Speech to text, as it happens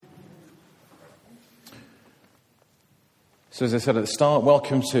So as I said at the start,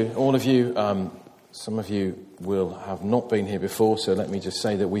 welcome to all of you. Some of you will have not been here before, so let me just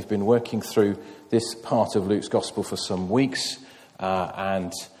say that we've been working through this part of Luke's Gospel for some weeks,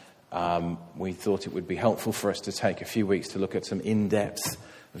 and we thought it would be helpful for us to take a few weeks to look at some in-depth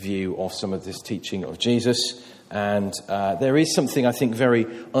view of some of this teaching of Jesus. And there is something, I think, very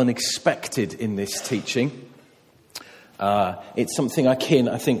unexpected in this teaching. It's something akin,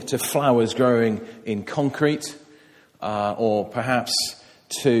 I think, to flowers growing in concrete, or perhaps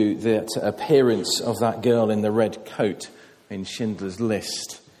to the appearance of that girl in the red coat in Schindler's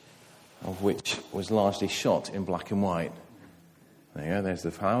List, of which was largely shot in black and white. There you go, there's the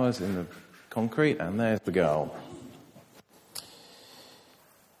flowers in the concrete, and there's the girl.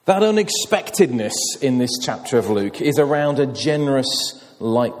 That unexpectedness in this chapter of Luke is around a generous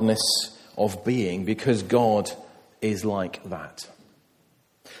lightness of being, because God is like that.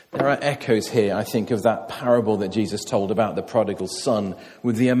 There are echoes here, I think, of that parable that Jesus told about the prodigal son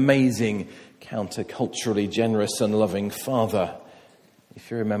with the amazing, counterculturally generous and loving father.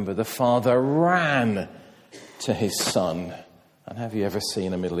 If you remember, the father ran to his son. And have you ever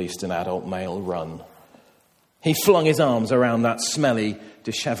seen a Middle Eastern adult male run? He flung his arms around that smelly,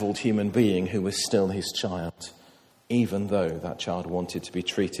 dishevelled human being who was still his child, even though that child wanted to be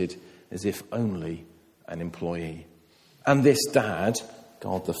treated as if only an employee. And this dad,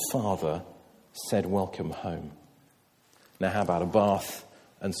 God the Father, said, "Welcome home." Now how about a bath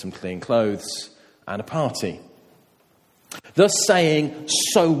and some clean clothes and a party? Thus saying,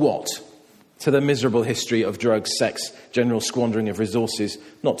 so what? To the miserable history of drugs, sex, general squandering of resources,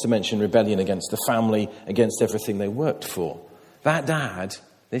 not to mention rebellion against the family, against everything they worked for. That dad,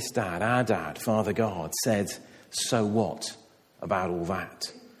 this dad, our dad, Father God, said, so what about all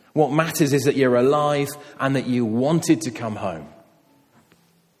that? What matters is that you're alive and that you wanted to come home.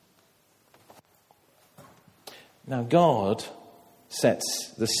 Now, God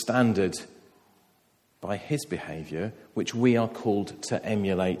sets the standard by his behaviour, which we are called to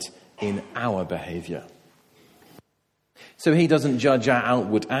emulate in our behaviour. So he doesn't judge our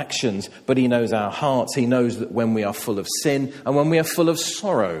outward actions, but he knows our hearts. He knows that when we are full of sin and when we are full of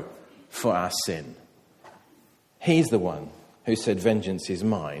sorrow for our sin. He's the one who said, "Vengeance is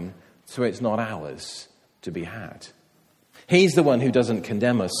mine," so it's not ours to be had. He's the one who doesn't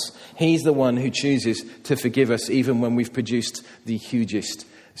condemn us. He's the one who chooses to forgive us even when we've produced the hugest,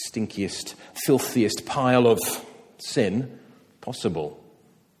 stinkiest, filthiest pile of sin possible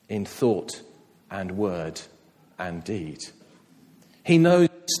in thought and word and deed. He knows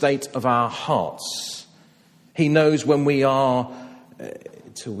the state of our hearts. He knows when we are,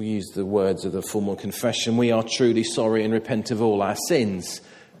 to use the words of the formal confession, we are truly sorry and repent of all our sins.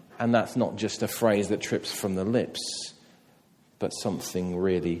 And that's not just a phrase that trips from the lips, but something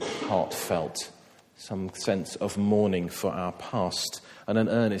really heartfelt, some sense of mourning for our past and an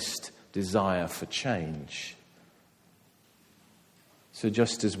earnest desire for change. So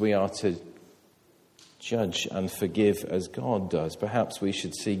just as we are to judge and forgive as God does, perhaps we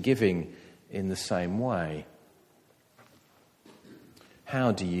should see giving in the same way.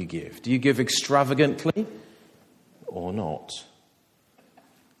 How do you give? Do you give extravagantly or not?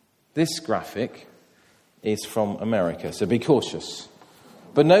 This graphic is from America, so be cautious.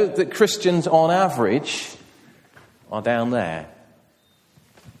 But note that Christians on average are down there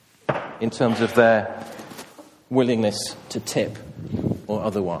in terms of their willingness to tip or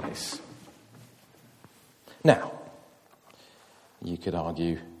otherwise. Now, you could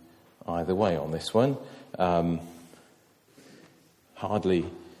argue either way on this one. Hardly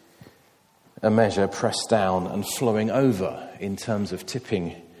a measure pressed down and flowing over in terms of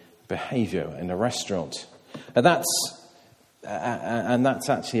tipping behaviour in a restaurant. And that's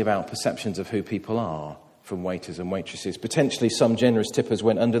actually about perceptions of who people are from waiters and waitresses. Potentially some generous tippers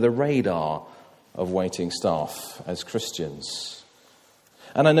went under the radar of waiting staff as Christians.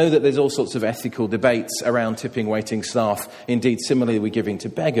 And I know that there's all sorts of ethical debates around tipping waiting staff. Indeed, similarly, we're giving to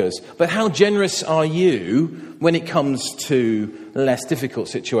beggars. But how generous are you when it comes to less difficult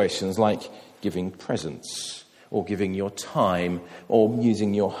situations like giving presents or giving your time or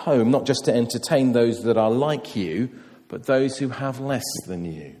using your home, not just to entertain those that are like you, but those who have less than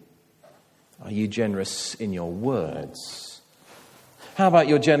you? Are you generous in your words? How about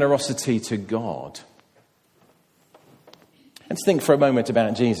your generosity to God? Let's think for a moment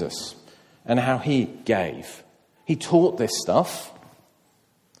about Jesus and how he gave. He taught this stuff,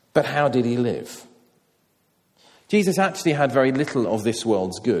 but how did he live? Jesus actually had very little of this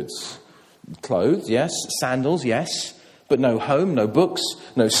world's goods. Clothes, yes. Sandals, yes. But no home, no books,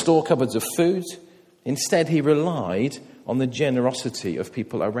 no store cupboards of food. Instead, he relied on the generosity of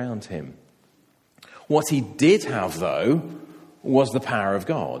people around him. What he did have, though, was the power of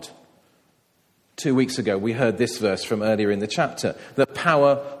God. 2 weeks ago, we heard this verse from earlier in the chapter. The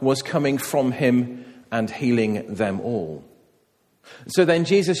power was coming from him and healing them all. So then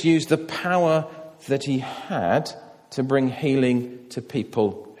Jesus used the power that he had to bring healing to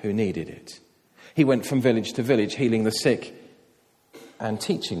people who needed it. He went from village to village, healing the sick and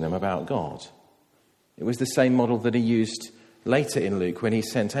teaching them about God. It was the same model that he used later in Luke when he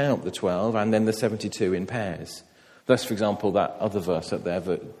sent out the 12 and then the 72 in pairs. Thus, for example, that other verse up there,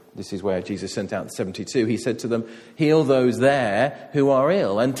 this is where Jesus sent out the 72. He said to them, heal those there who are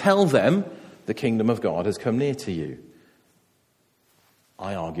ill and tell them the kingdom of God has come near to you.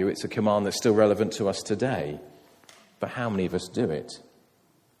 I argue it's a command that's still relevant to us today. But how many of us do it?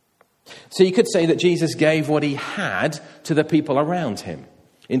 So you could say that Jesus gave what he had to the people around him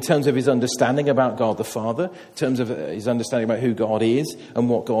in terms of his understanding about God the Father, in terms of his understanding about who God is and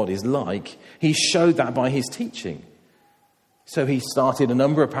what God is like. He showed that by his teaching. So he started a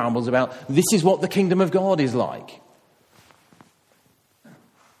number of parables about this is what the kingdom of God is like.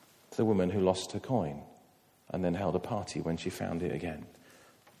 The woman who lost her coin and then held a party when she found it again.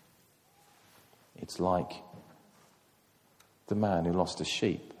 It's like the man who lost a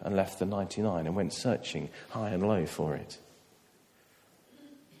sheep and left the 99 and went searching high and low for it.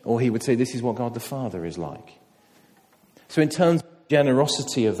 Or he would say, this is what God the Father is like. So in terms of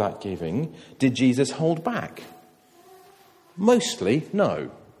generosity of that giving, did Jesus hold back? Mostly, no.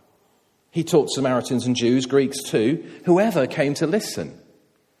 He taught Samaritans and Jews, Greeks too, whoever came to listen.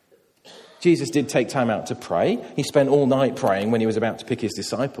 Jesus did take time out to pray. He spent all night praying when he was about to pick his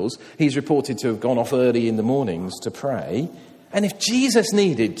disciples. He's reported to have gone off early in the mornings to pray. And if Jesus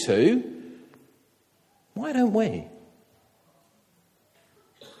needed to, why don't we?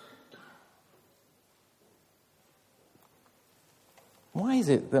 Why is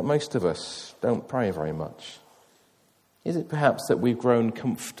it that most of us don't pray very much? Is it perhaps that we've grown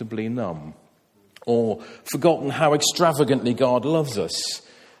comfortably numb or forgotten how extravagantly God loves us?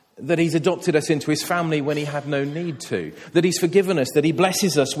 That he's adopted us into his family when he had no need to. That he's forgiven us. That he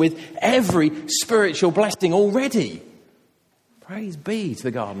blesses us with every spiritual blessing already. Praise be to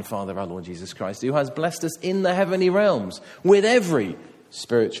the God and Father of our Lord Jesus Christ, who has blessed us in the heavenly realms with every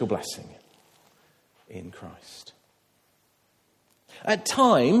spiritual blessing in Christ. At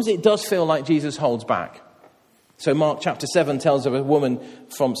times, it does feel like Jesus holds back. So Mark chapter 7 tells of a woman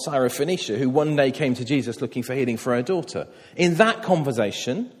from Syrophoenicia who one day came to Jesus looking for healing for her daughter. In that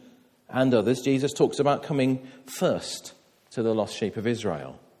conversation, and others, Jesus talks about coming first to the lost sheep of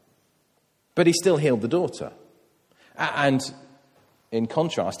Israel. But he still healed the daughter. And in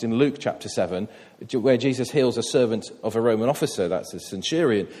contrast, in Luke chapter 7, where Jesus heals a servant of a Roman officer, that's a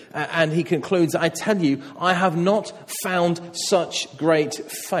centurion, and he concludes, I tell you, I have not found such great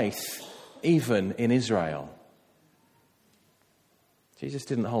faith, even in Israel. Jesus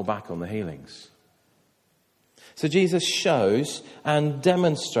didn't hold back on the healings. So Jesus shows and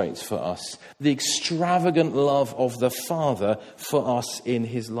demonstrates for us the extravagant love of the Father for us in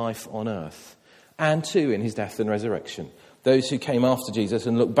his life on earth, and too in his death and resurrection. Those who came after Jesus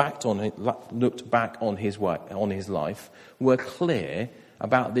and looked back on his life were clear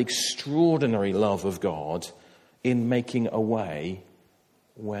about the extraordinary love of God in making a way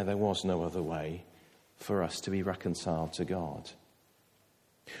where there was no other way for us to be reconciled to God.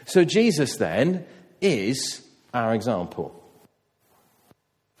 So Jesus then is our example.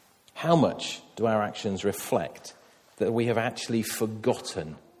 How much do our actions reflect that we have actually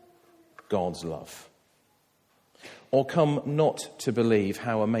forgotten God's love? Or come not to believe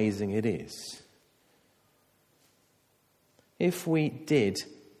how amazing it is? If we did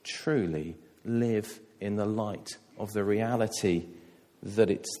truly live in the light of the reality that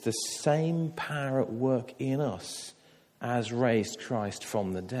it's the same power at work in us as raised Christ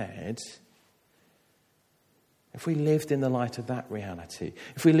from the dead, if we lived in the light of that reality,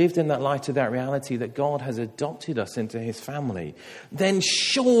 if we lived in that light of that reality that God has adopted us into his family, then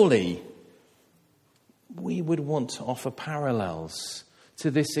surely we would want to offer parallels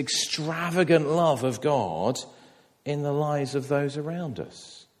to this extravagant love of God in the lives of those around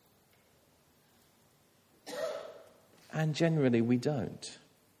us. And generally we don't.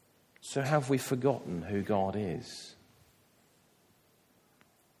 So have we forgotten who God is?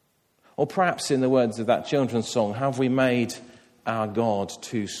 Or perhaps in the words of that children's song, have we made our God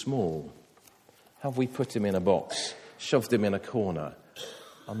too small? Have we put him in a box, shoved him in a corner,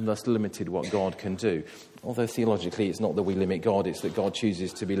 and thus limited what God can do? Although theologically it's not that we limit God, it's that God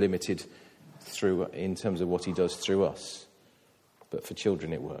chooses to be limited in terms of what he does through us. But for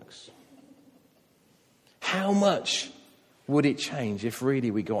children it works. How much would it change if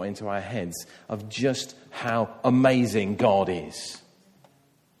really we got into our heads of just how amazing God is?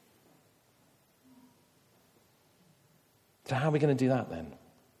 So how are we going to do that then?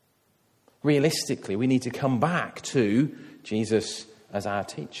 Realistically, we need to come back to Jesus as our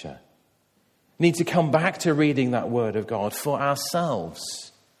teacher. We need to come back to reading that Word of God for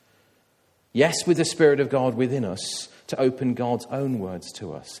ourselves. Yes, with the Spirit of God within us, to open God's own words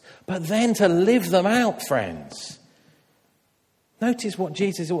to us. But then to live them out, friends. Notice what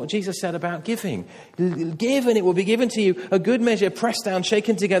Jesus said about giving. Give and it will be given to you. A good measure, pressed down,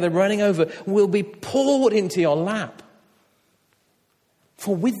 shaken together, running over, will be poured into your lap.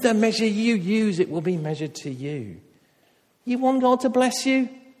 For with the measure you use, it will be measured to you. You want God to bless you?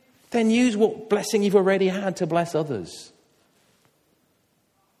 Then use what blessing you've already had to bless others.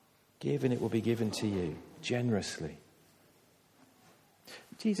 Give and it will be given to you generously.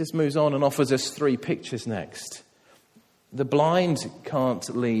 Jesus moves on and offers us 3 pictures next. The blind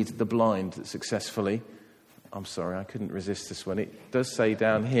can't lead the blind successfully. I'm sorry, I couldn't resist this one. It does say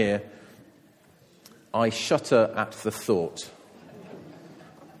down here, I shudder at the thought.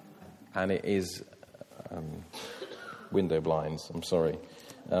 And it is window blinds, I'm sorry.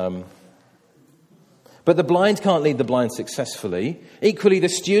 But the blind can't lead the blind successfully. Equally, the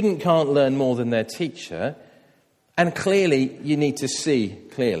student can't learn more than their teacher. And clearly, you need to see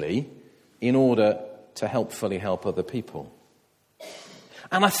clearly in order to helpfully help other people.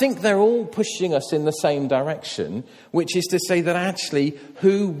 And I think they're all pushing us in the same direction, which is to say that actually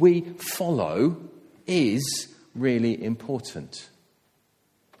who we follow is really important.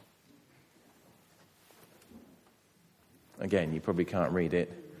 Again, you probably can't read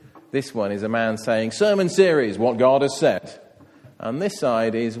it. This one is a man saying, sermon series, what God has said. And this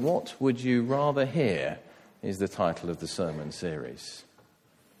side is, what would you rather hear, is the title of the sermon series.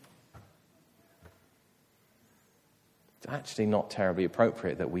 It's actually not terribly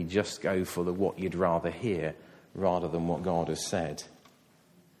appropriate that we just go for the what you'd rather hear rather than what God has said.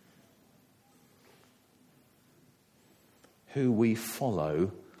 Who we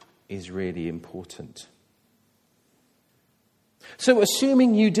follow is really important. So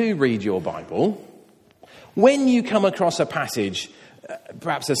assuming you do read your Bible, when you come across a passage,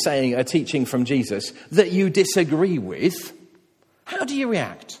 perhaps a saying, a teaching from Jesus, that you disagree with, how do you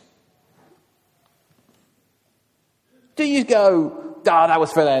react? Do you go, that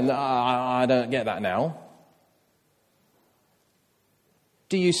was for then, I don't get that now?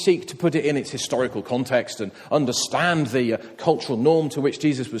 Do you seek to put it in its historical context and understand the cultural norm to which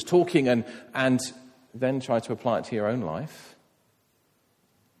Jesus was talking and then try to apply it to your own life?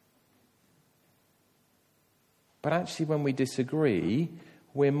 But actually, when we disagree,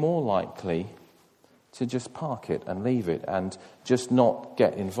 we're more likely to just park it and leave it and just not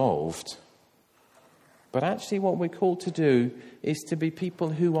get involved. But actually, what we're called to do is to be people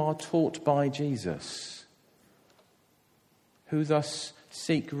who are taught by Jesus, who thus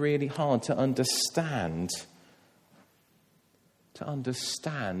seek really hard to understand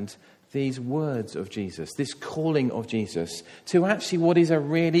these words of Jesus, this calling of Jesus to actually what is a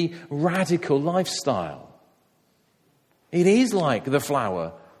really radical lifestyle. It is like the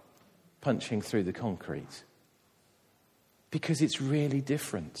flower punching through the concrete because it's really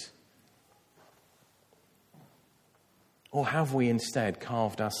different. Or have we instead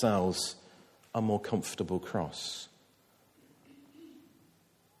carved ourselves a more comfortable cross?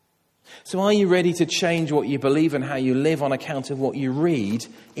 So are you ready to change what you believe and how you live on account of what you read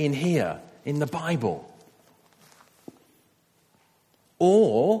in here, in the Bible?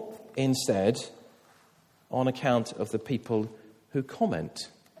 Or instead, on account of the people who comment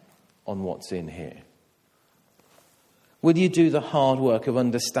on what's in here? Will you do the hard work of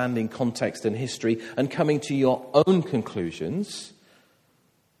understanding context and history and coming to your own conclusions?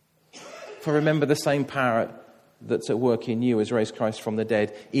 For remember, the same power that's at work in you as raised Christ from the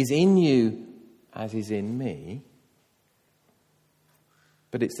dead is in you as is in me.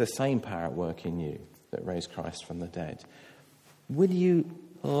 But it's the same power at work in you that raised Christ from the dead. Will you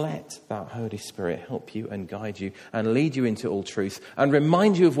let that Holy Spirit help you and guide you and lead you into all truth and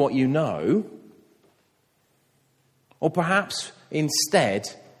remind you of what you know? Or perhaps instead,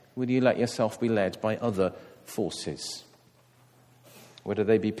 will you let yourself be led by other forces? Whether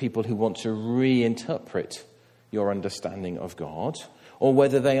they be people who want to reinterpret your understanding of God, or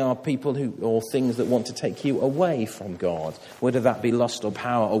whether they are people or things that want to take you away from God, whether that be lust or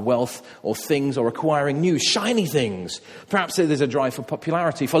power or wealth or things or acquiring new shiny things. Perhaps there's a drive for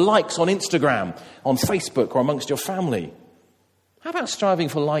popularity, for likes on Instagram, on Facebook or amongst your family. How about striving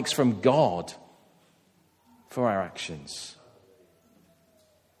for likes from God for our actions?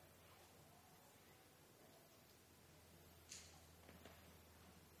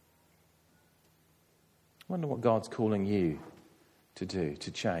 I wonder what God's calling you to do,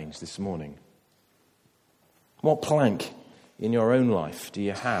 to change this morning. What plank in your own life do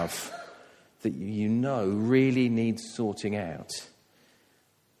you have that you know really needs sorting out?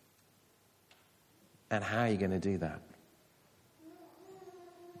 And how are you going to do that?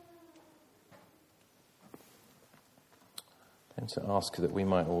 And to ask that we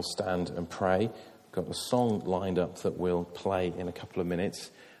might all stand and pray. We've got a song lined up that we'll play in a couple of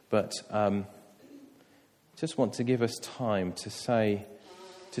minutes. But just want to give us time to say,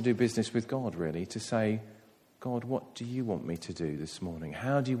 to do business with God, really. To say, God, what do you want me to do this morning?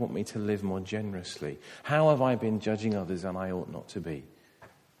 How do you want me to live more generously? How have I been judging others and I ought not to be?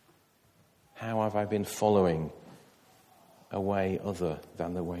 How have I been following a way other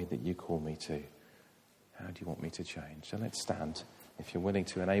than the way that you call me to? How do you want me to change? So let's stand, if you're willing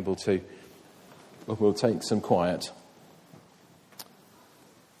to and able to. Or we'll take some quiet.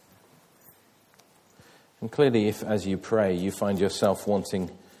 And clearly, if as you pray, you find yourself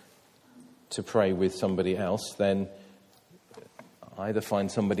wanting to pray with somebody else, then either find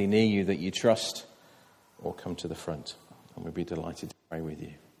somebody near you that you trust or come to the front. And we'd be delighted to pray with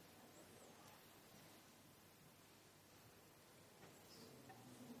you.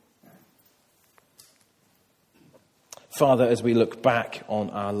 Father, as we look back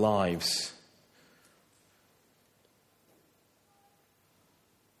on our lives,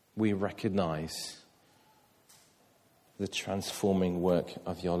 we recognize the transforming work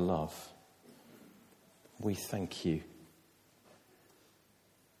of your love. We thank you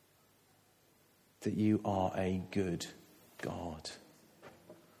that you are a good God.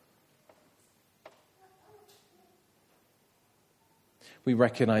 We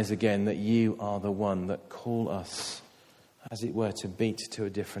recognize again that you are the one that call us, as it were, to beat to a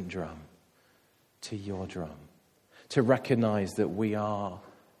different drum, to your drum, to recognize that we are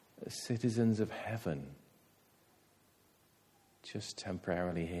citizens of heaven, just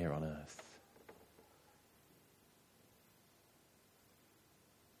temporarily here on earth.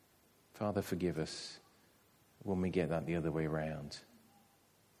 Father, forgive us when we get that the other way around.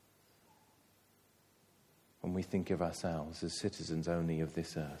 When we think of ourselves as citizens only of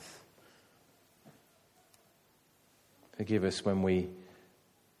this earth. Forgive us when we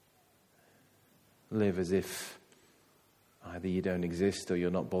live as if either you don't exist or you're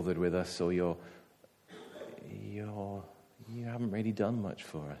not bothered with us or you haven't really done much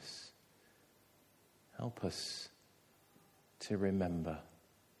for us. Help us to remember,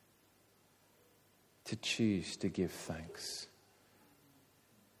 to choose to give thanks.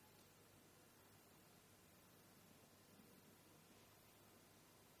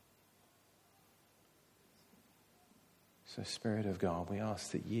 So, Spirit of God, we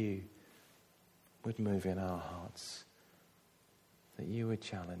ask that you would move in our hearts, that you would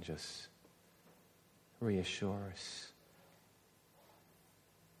challenge us, reassure us,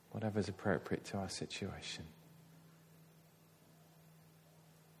 whatever's appropriate to our situation.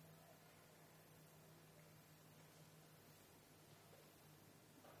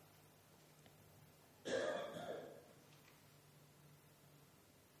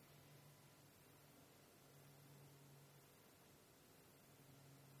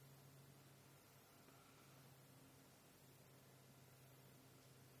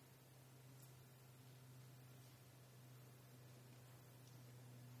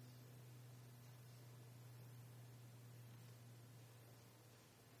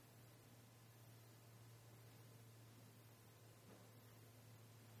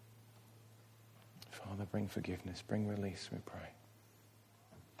 Father, bring forgiveness, bring release, we pray.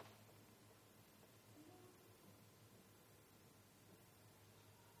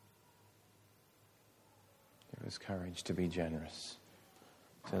 Give us courage to be generous,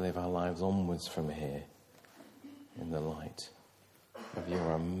 to live our lives onwards from here in the light of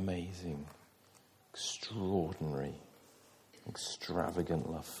your amazing, extraordinary, extravagant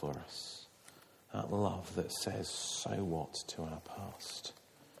love for us. That love that says, so what to our past?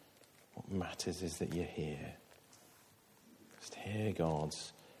 What matters is that you're here. Just hear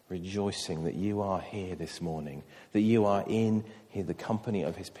God's rejoicing that you are here this morning, that you are in here, the company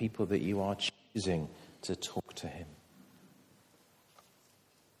of his people, that you are choosing to talk to him.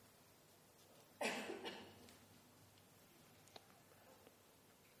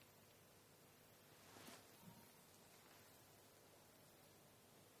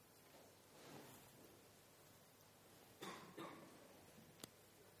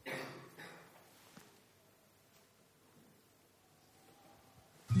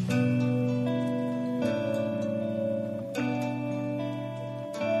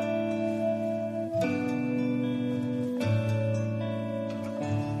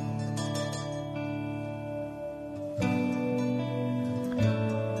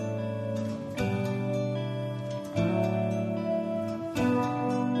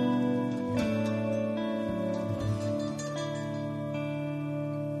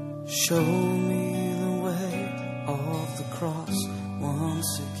 Show me the way of the cross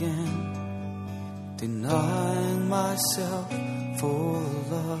once again, denying myself for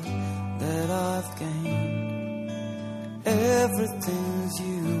the love that I've gained. Everything's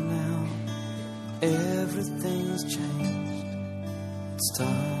you now, everything's changed. It's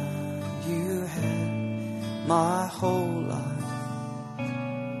time you had my whole life.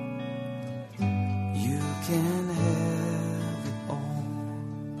 You can have it all.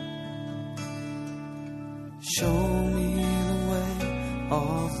 Show me the way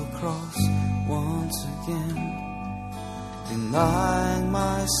of the cross once again, denying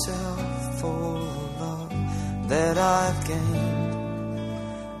myself for the love that I've gained.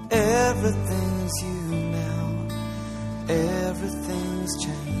 Everything's you now, everything's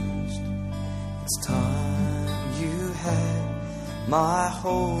changed. It's time you had my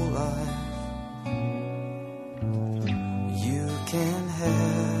whole life. You can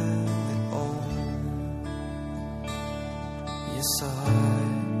have it all. Yes, I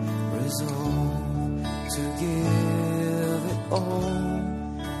resolve to give it all.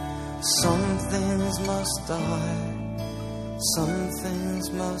 Some things must die, some things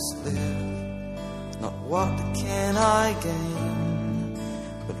must live. Not what can I gain,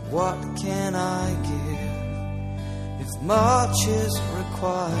 but what can I give? If much is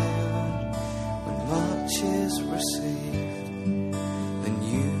required, when much is received, then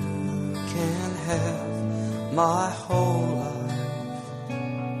you can have my whole life.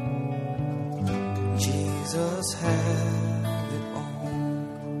 Jesus had it all.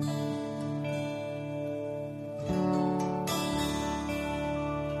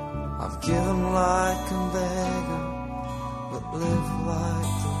 I've given like a beggar, but lived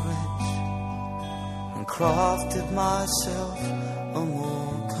like the rich, and crafted myself a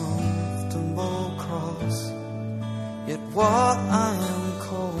more comfortable cross. Yet what I am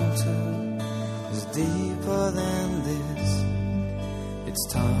called to is deeper than this. It's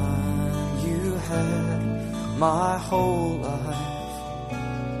time you had my whole life.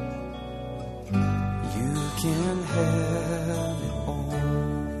 You can have it all.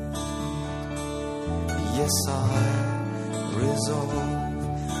 Yes, I resolve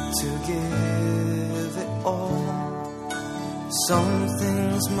to give it all. Some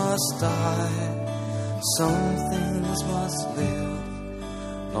things must die, some things must live.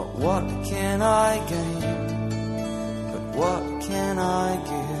 Not what can I gain, but what can I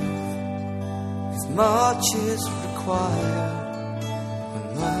give? If much is required, when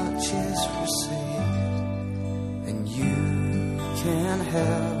much is received, then you can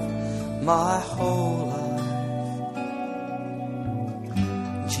have my whole life.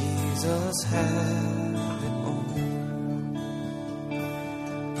 Jesus had it all.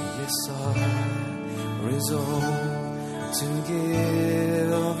 Yes, I resolve to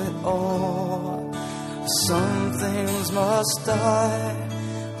give it all. Some things must die,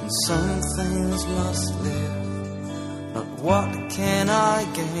 and some things must live. Not what can I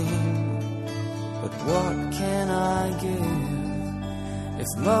gain, but what can I give? If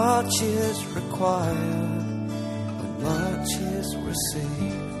much is required, when much is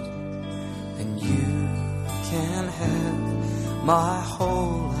received, then you can have my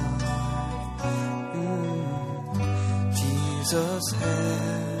whole life. Jesus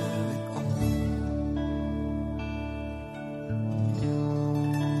had it all.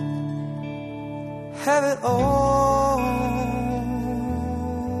 Have it all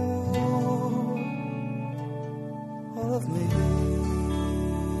of me.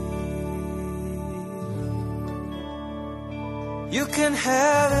 You can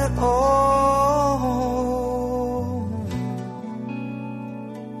have it all,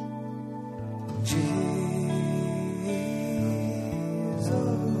 Jesus.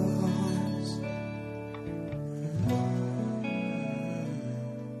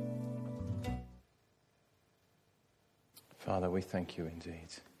 Father, we thank you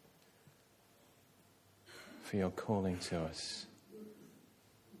indeed for your calling to us.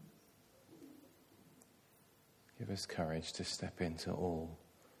 Give us courage to step into all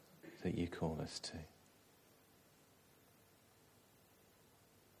that you call us to.